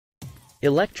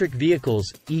Electric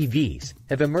vehicles, EVs,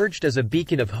 have emerged as a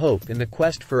beacon of hope in the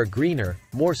quest for a greener,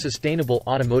 more sustainable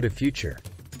automotive future.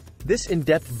 This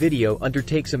in-depth video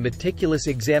undertakes a meticulous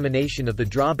examination of the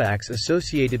drawbacks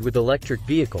associated with electric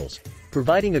vehicles,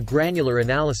 providing a granular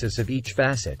analysis of each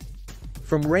facet.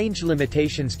 From range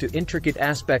limitations to intricate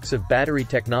aspects of battery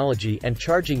technology and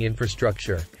charging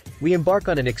infrastructure, we embark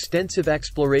on an extensive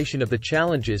exploration of the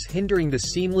challenges hindering the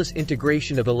seamless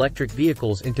integration of electric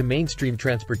vehicles into mainstream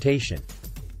transportation.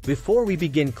 Before we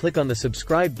begin, click on the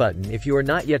subscribe button if you are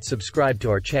not yet subscribed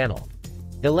to our channel.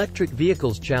 Electric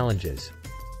vehicles challenges.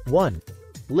 1.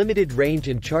 Limited range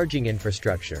and charging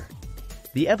infrastructure.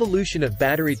 The evolution of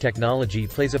battery technology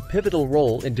plays a pivotal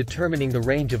role in determining the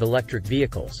range of electric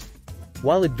vehicles.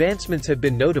 While advancements have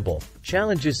been notable,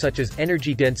 challenges such as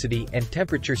energy density and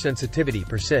temperature sensitivity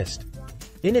persist.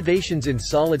 Innovations in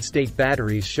solid-state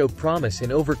batteries show promise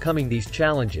in overcoming these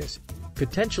challenges,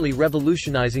 potentially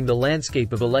revolutionizing the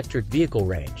landscape of electric vehicle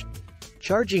range.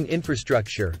 Charging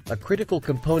infrastructure, a critical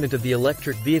component of the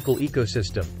electric vehicle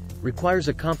ecosystem, requires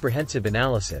a comprehensive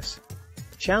analysis.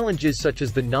 Challenges such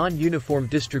as the non-uniform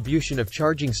distribution of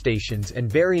charging stations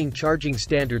and varying charging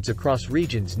standards across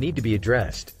regions need to be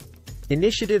addressed.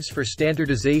 Initiatives for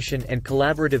standardization and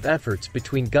collaborative efforts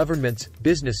between governments,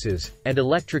 businesses, and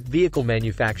electric vehicle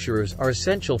manufacturers are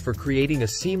essential for creating a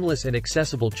seamless and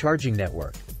accessible charging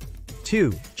network.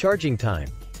 2. Charging time.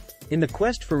 In the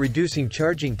quest for reducing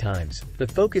charging times, the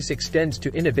focus extends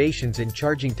to innovations in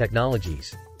charging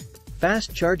technologies.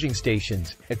 Fast charging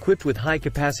stations, equipped with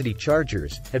high-capacity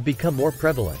chargers, have become more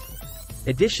prevalent.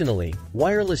 Additionally,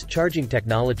 wireless charging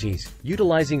technologies,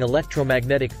 utilizing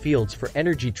electromagnetic fields for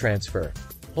energy transfer,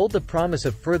 hold the promise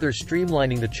of further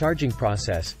streamlining the charging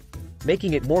process,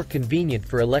 making it more convenient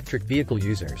for electric vehicle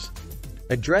users.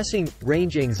 Addressing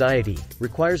range anxiety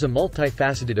requires a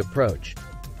multifaceted approach.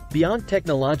 Beyond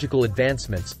technological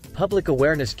advancements, public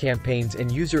awareness campaigns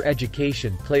and user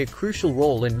education play a crucial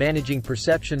role in managing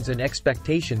perceptions and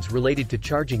expectations related to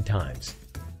charging times.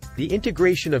 The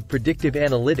integration of predictive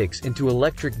analytics into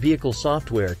electric vehicle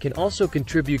software can also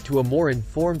contribute to a more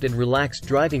informed and relaxed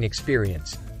driving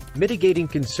experience, mitigating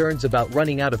concerns about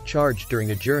running out of charge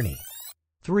during a journey.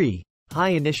 3. High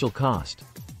initial cost.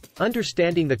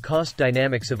 Understanding the cost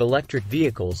dynamics of electric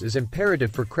vehicles is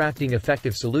imperative for crafting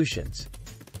effective solutions.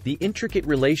 The intricate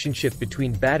relationship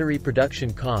between battery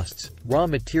production costs, raw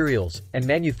materials, and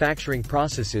manufacturing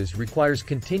processes requires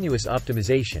continuous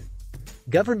optimization.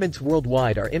 Governments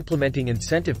worldwide are implementing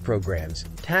incentive programs,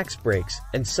 tax breaks,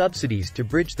 and subsidies to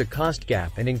bridge the cost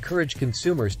gap and encourage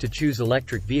consumers to choose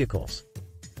electric vehicles.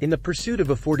 In the pursuit of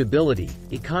affordability,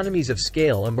 economies of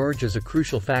scale emerge as a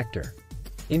crucial factor.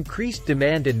 Increased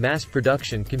demand and mass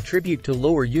production contribute to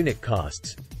lower unit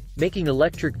costs, making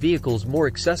electric vehicles more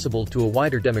accessible to a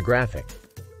wider demographic.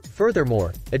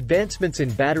 Furthermore, advancements in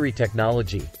battery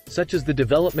technology, such as the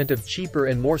development of cheaper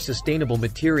and more sustainable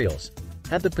materials,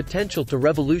 have the potential to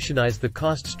revolutionize the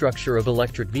cost structure of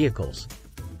electric vehicles.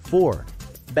 4.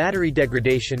 Battery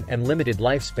degradation and limited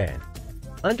lifespan.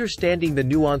 Understanding the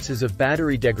nuances of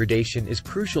battery degradation is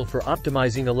crucial for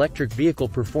optimizing electric vehicle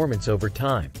performance over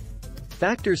time.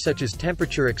 Factors such as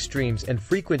temperature extremes and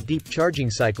frequent deep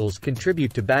charging cycles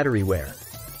contribute to battery wear.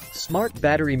 Smart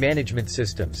battery management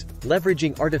systems,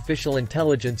 leveraging artificial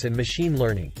intelligence and machine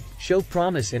learning, show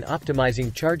promise in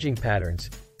optimizing charging patterns,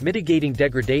 mitigating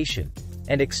degradation,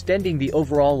 and extending the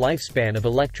overall lifespan of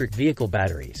electric vehicle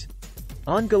batteries.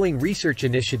 Ongoing research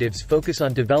initiatives focus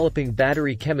on developing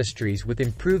battery chemistries with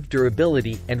improved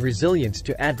durability and resilience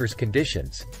to adverse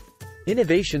conditions.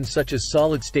 Innovations such as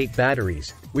solid-state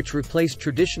batteries, which replace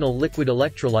traditional liquid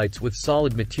electrolytes with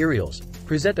solid materials,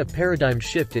 present a paradigm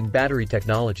shift in battery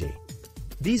technology.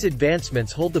 These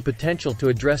advancements hold the potential to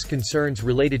address concerns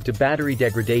related to battery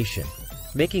degradation,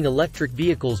 making electric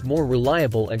vehicles more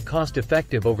reliable and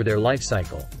cost-effective over their life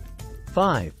cycle.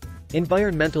 5.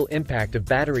 Environmental impact of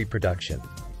battery production.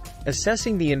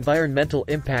 Assessing the environmental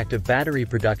impact of battery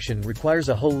production requires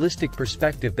a holistic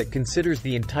perspective that considers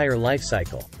the entire life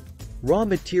cycle. Raw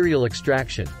material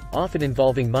extraction, often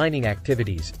involving mining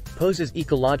activities, poses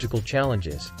ecological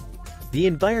challenges. The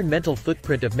environmental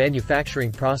footprint of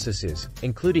manufacturing processes,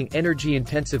 including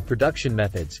energy-intensive production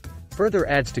methods, further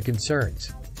adds to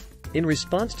concerns. In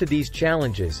response to these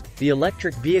challenges, the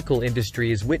electric vehicle industry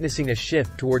is witnessing a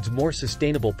shift towards more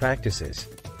sustainable practices.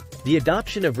 The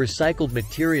adoption of recycled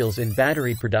materials in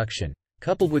battery production,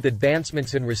 coupled with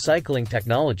advancements in recycling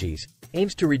technologies,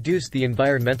 aims to reduce the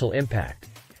environmental impact.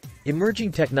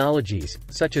 Emerging technologies,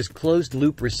 such as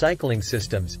closed-loop recycling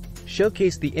systems,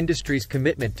 showcase the industry's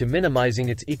commitment to minimizing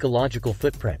its ecological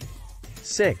footprint.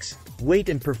 6. Weight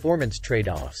and performance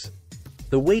trade-offs.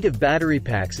 The weight of battery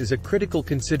packs is a critical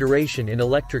consideration in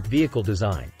electric vehicle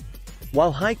design.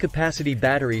 While high-capacity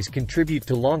batteries contribute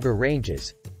to longer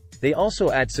ranges, they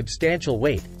also add substantial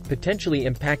weight, potentially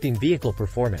impacting vehicle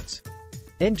performance.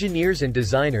 Engineers and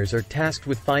designers are tasked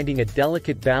with finding a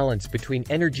delicate balance between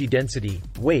energy density,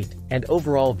 weight, and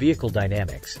overall vehicle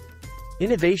dynamics.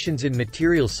 Innovations in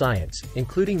material science,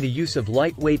 including the use of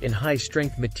lightweight and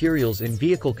high-strength materials in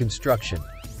vehicle construction,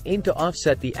 aim to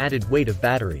offset the added weight of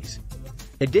batteries.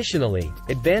 Additionally,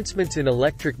 advancements in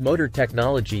electric motor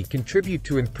technology contribute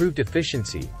to improved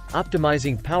efficiency,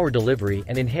 optimizing power delivery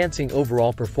and enhancing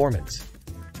overall performance.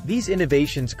 These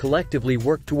innovations collectively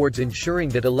work towards ensuring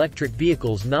that electric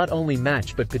vehicles not only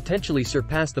match but potentially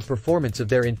surpass the performance of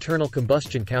their internal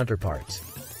combustion counterparts.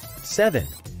 7.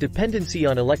 Dependency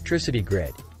on electricity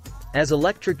grid. As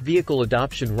electric vehicle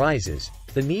adoption rises,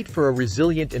 the need for a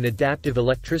resilient and adaptive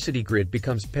electricity grid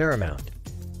becomes paramount.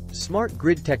 Smart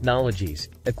grid technologies,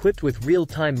 equipped with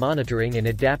real-time monitoring and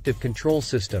adaptive control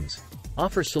systems,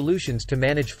 offer solutions to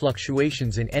manage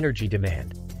fluctuations in energy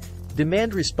demand.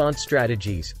 Demand response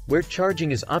strategies, where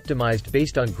charging is optimized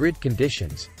based on grid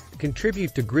conditions,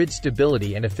 contribute to grid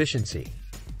stability and efficiency.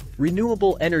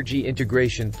 Renewable energy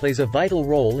integration plays a vital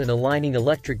role in aligning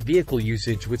electric vehicle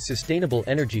usage with sustainable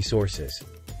energy sources.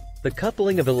 The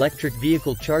coupling of electric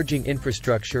vehicle charging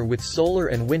infrastructure with solar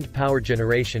and wind power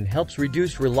generation helps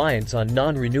reduce reliance on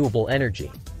non-renewable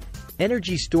energy.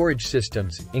 Energy storage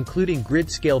systems, including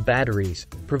grid-scale batteries,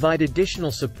 provide additional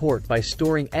support by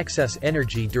storing excess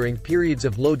energy during periods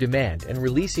of low demand and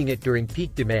releasing it during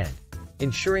peak demand,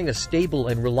 ensuring a stable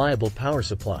and reliable power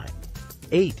supply.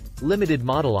 8. Limited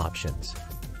model options.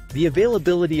 The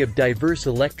availability of diverse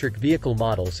electric vehicle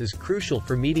models is crucial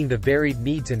for meeting the varied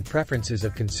needs and preferences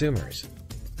of consumers.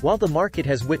 While the market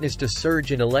has witnessed a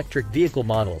surge in electric vehicle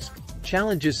models,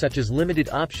 challenges such as limited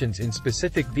options in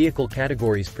specific vehicle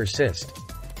categories persist.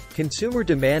 Consumer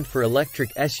demand for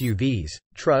electric SUVs,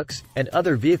 trucks, and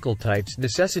other vehicle types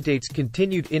necessitates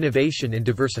continued innovation and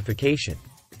diversification.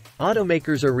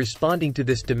 Automakers are responding to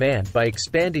this demand by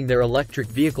expanding their electric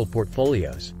vehicle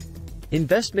portfolios.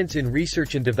 Investments in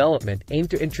research and development aim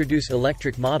to introduce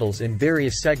electric models in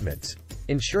various segments,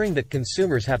 ensuring that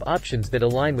consumers have options that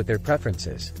align with their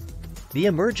preferences. The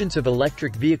emergence of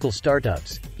electric vehicle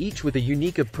startups, each with a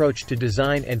unique approach to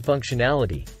design and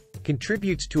functionality,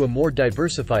 contributes to a more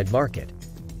diversified market.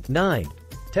 9.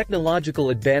 Technological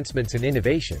advancements and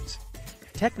innovations.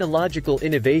 Technological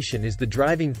innovation is the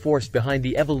driving force behind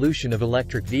the evolution of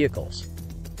electric vehicles.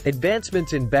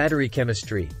 Advancements in battery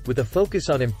chemistry, with a focus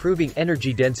on improving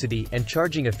energy density and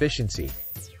charging efficiency,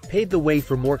 pave the way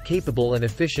for more capable and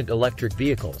efficient electric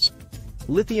vehicles.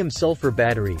 Lithium-sulfur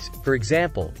batteries, for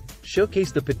example,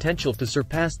 showcase the potential to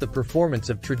surpass the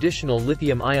performance of traditional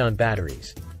lithium-ion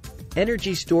batteries.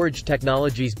 Energy storage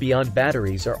technologies beyond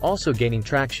batteries are also gaining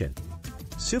traction.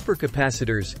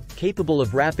 Supercapacitors, capable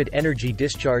of rapid energy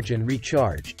discharge and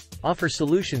recharge, offer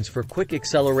solutions for quick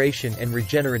acceleration and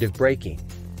regenerative braking.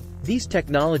 These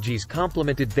technologies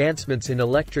complement advancements in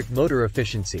electric motor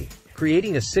efficiency,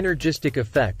 creating a synergistic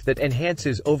effect that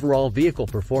enhances overall vehicle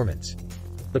performance.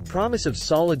 The promise of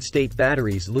solid-state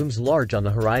batteries looms large on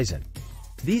the horizon.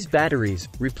 These batteries,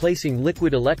 replacing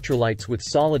liquid electrolytes with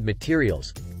solid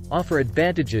materials, offer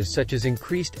advantages such as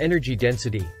increased energy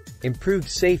density, improved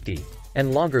safety,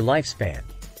 and longer lifespan.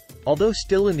 Although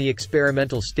still in the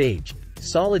experimental stage,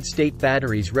 solid-state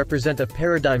batteries represent a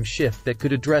paradigm shift that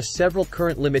could address several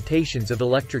current limitations of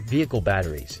electric vehicle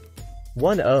batteries.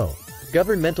 1.0.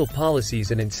 Governmental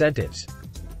policies and incentives.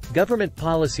 Government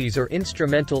policies are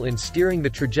instrumental in steering the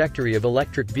trajectory of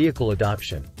electric vehicle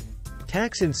adoption.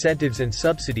 Tax incentives and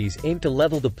subsidies aim to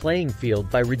level the playing field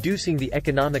by reducing the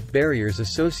economic barriers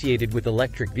associated with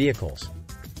electric vehicles.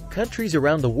 Countries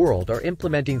around the world are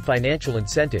implementing financial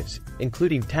incentives,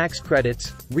 including tax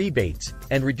credits, rebates,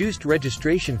 and reduced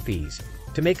registration fees,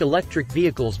 to make electric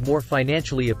vehicles more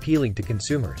financially appealing to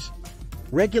consumers.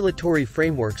 Regulatory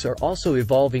frameworks are also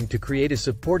evolving to create a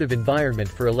supportive environment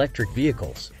for electric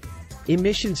vehicles.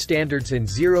 Emission standards and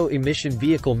zero-emission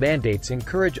vehicle mandates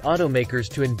encourage automakers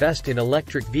to invest in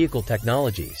electric vehicle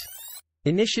technologies.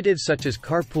 Initiatives such as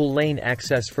carpool lane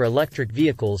access for electric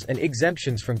vehicles and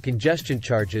exemptions from congestion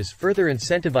charges further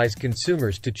incentivize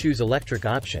consumers to choose electric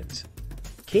options.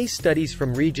 Case studies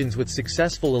from regions with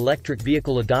successful electric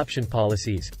vehicle adoption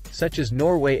policies, such as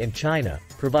Norway and China,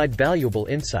 provide valuable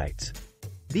insights.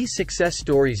 These success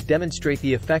stories demonstrate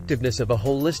the effectiveness of a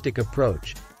holistic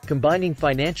approach, combining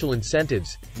financial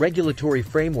incentives, regulatory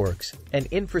frameworks, and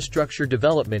infrastructure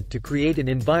development to create an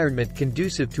environment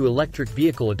conducive to electric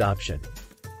vehicle adoption.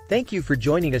 Thank you for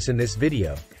joining us in this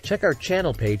video. Check our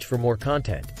channel page for more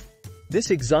content. This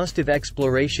exhaustive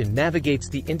exploration navigates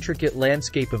the intricate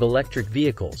landscape of electric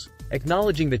vehicles,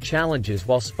 acknowledging the challenges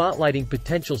while spotlighting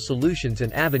potential solutions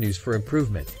and avenues for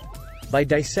improvement. By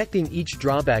dissecting each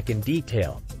drawback in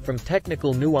detail, from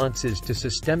technical nuances to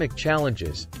systemic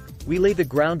challenges, we lay the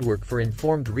groundwork for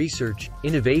informed research,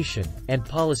 innovation, and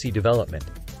policy development.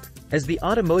 As the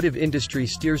automotive industry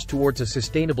steers towards a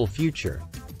sustainable future,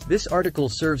 this article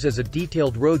serves as a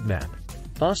detailed roadmap,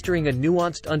 fostering a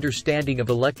nuanced understanding of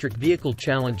electric vehicle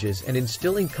challenges and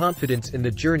instilling confidence in the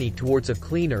journey towards a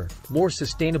cleaner, more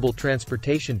sustainable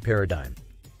transportation paradigm.